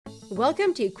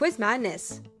Welcome to Quiz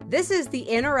Madness. This is the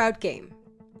in or out game.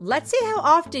 Let's see how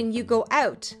often you go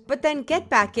out, but then get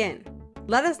back in.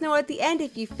 Let us know at the end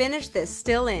if you finish this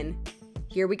still in.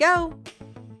 Here we go.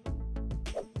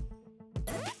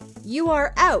 You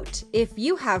are out if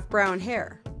you have brown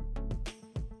hair.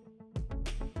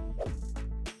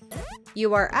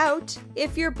 You are out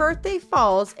if your birthday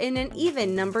falls in an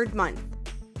even-numbered month.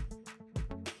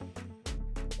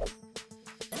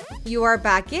 You are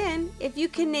back in if you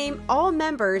can name all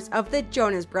members of the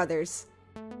Jonas Brothers.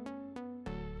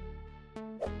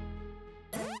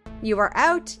 You are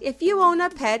out if you own a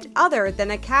pet other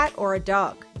than a cat or a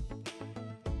dog.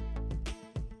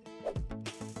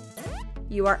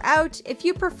 You are out if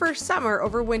you prefer summer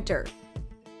over winter.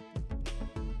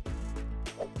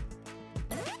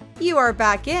 You are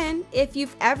back in if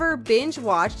you've ever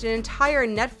binge-watched an entire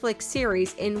Netflix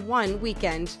series in one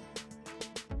weekend.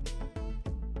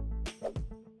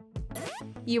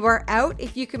 You are out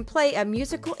if you can play a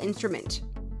musical instrument.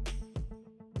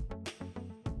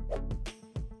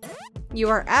 You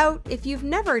are out if you've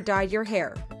never dyed your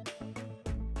hair.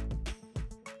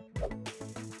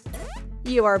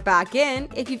 You are back in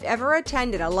if you've ever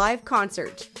attended a live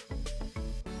concert.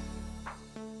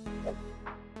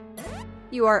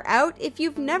 You are out if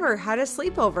you've never had a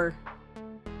sleepover.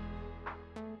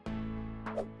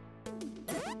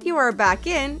 You are back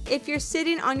in if you're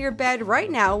sitting on your bed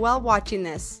right now while watching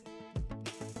this.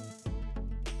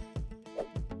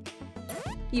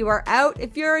 You are out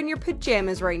if you're in your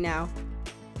pajamas right now.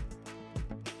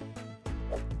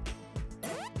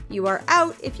 You are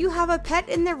out if you have a pet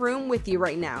in the room with you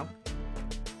right now.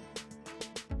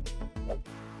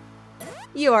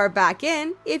 You are back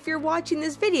in if you're watching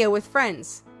this video with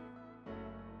friends.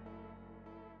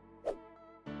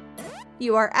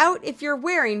 You are out if you're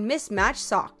wearing mismatched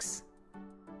socks.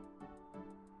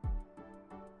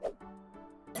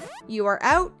 You are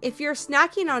out if you're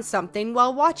snacking on something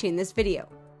while watching this video.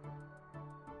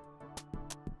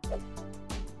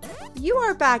 You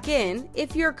are back in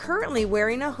if you're currently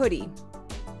wearing a hoodie.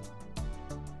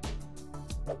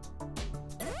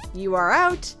 You are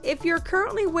out if you're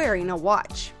currently wearing a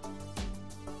watch.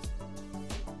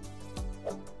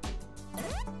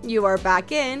 You are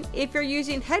back in if you're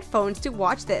using headphones to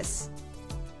watch this.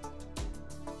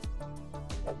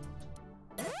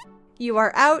 You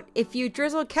are out if you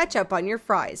drizzle ketchup on your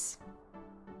fries.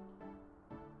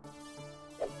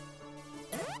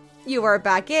 You are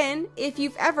back in if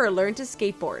you've ever learned to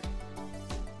skateboard.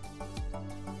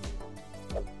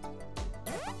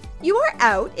 You are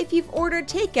out if you've ordered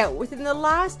takeout within the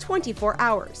last 24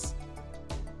 hours.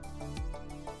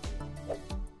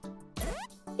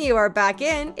 You are back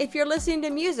in if you're listening to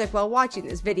music while watching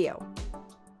this video.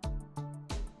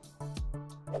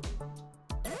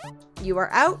 You are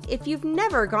out if you've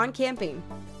never gone camping.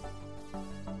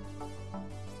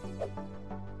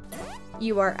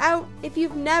 You are out if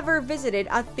you've never visited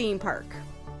a theme park.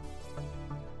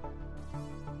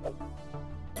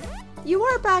 You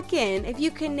are back in if you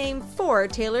can name 4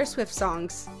 Taylor Swift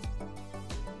songs.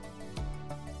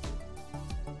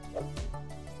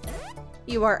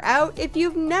 You are out if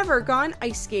you've never gone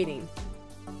ice skating.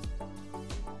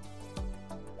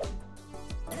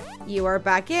 You are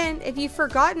back in if you've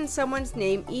forgotten someone's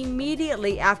name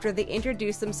immediately after they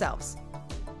introduce themselves.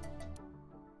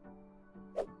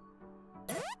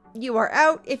 You are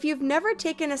out if you've never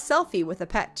taken a selfie with a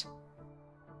pet.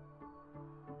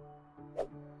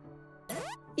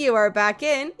 You are back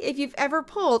in if you've ever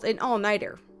pulled an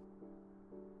all-nighter.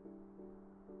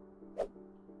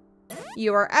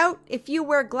 You are out if you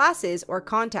wear glasses or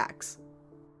contacts.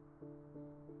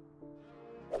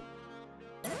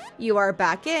 You are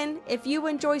back in if you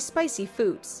enjoy spicy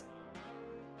foods.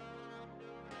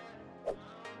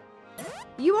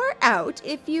 You are out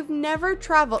if you've never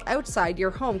traveled outside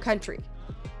your home country.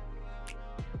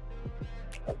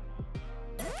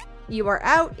 You are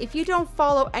out if you don't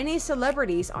follow any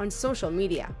celebrities on social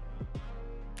media.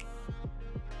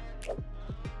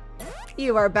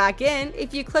 You are back in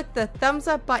if you click the thumbs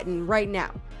up button right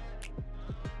now.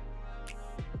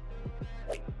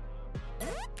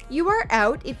 You are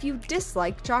out if you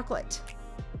dislike chocolate.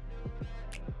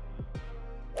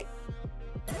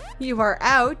 You are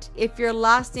out if your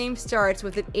last name starts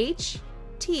with an H,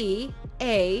 T,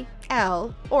 A,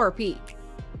 L, or P.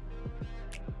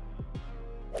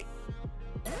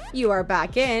 You are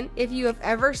back in if you have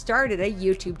ever started a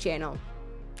YouTube channel.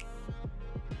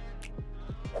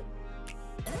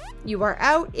 You are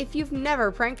out if you've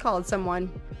never prank called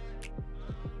someone.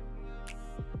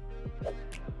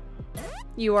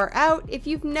 You are out if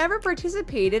you've never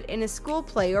participated in a school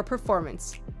play or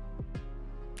performance.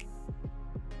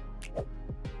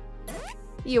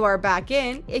 You are back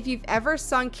in if you've ever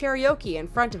sung karaoke in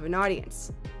front of an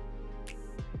audience.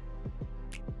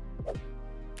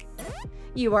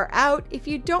 You are out if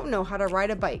you don't know how to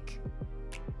ride a bike.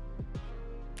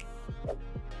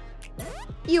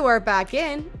 You are back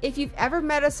in if you've ever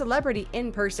met a celebrity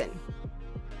in person.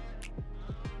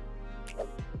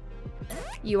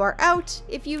 You are out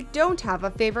if you don't have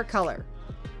a favorite color.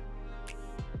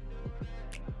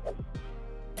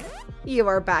 You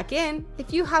are back in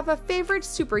if you have a favorite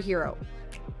superhero.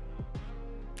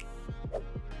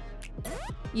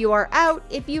 You are out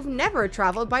if you've never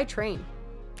traveled by train.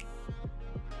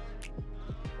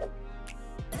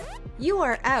 You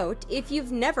are out if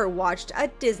you've never watched a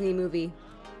Disney movie.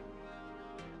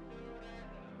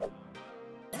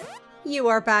 You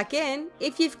are back in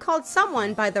if you've called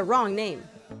someone by the wrong name.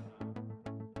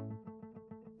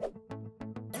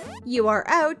 You are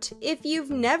out if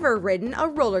you've never ridden a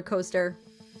roller coaster.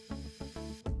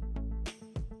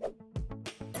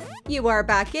 You are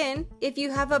back in if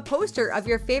you have a poster of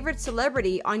your favorite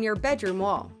celebrity on your bedroom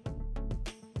wall.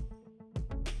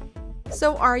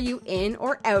 So are you in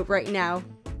or out right now?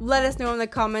 Let us know in the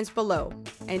comments below.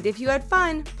 And if you had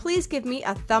fun, please give me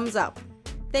a thumbs up.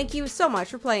 Thank you so much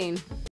for playing.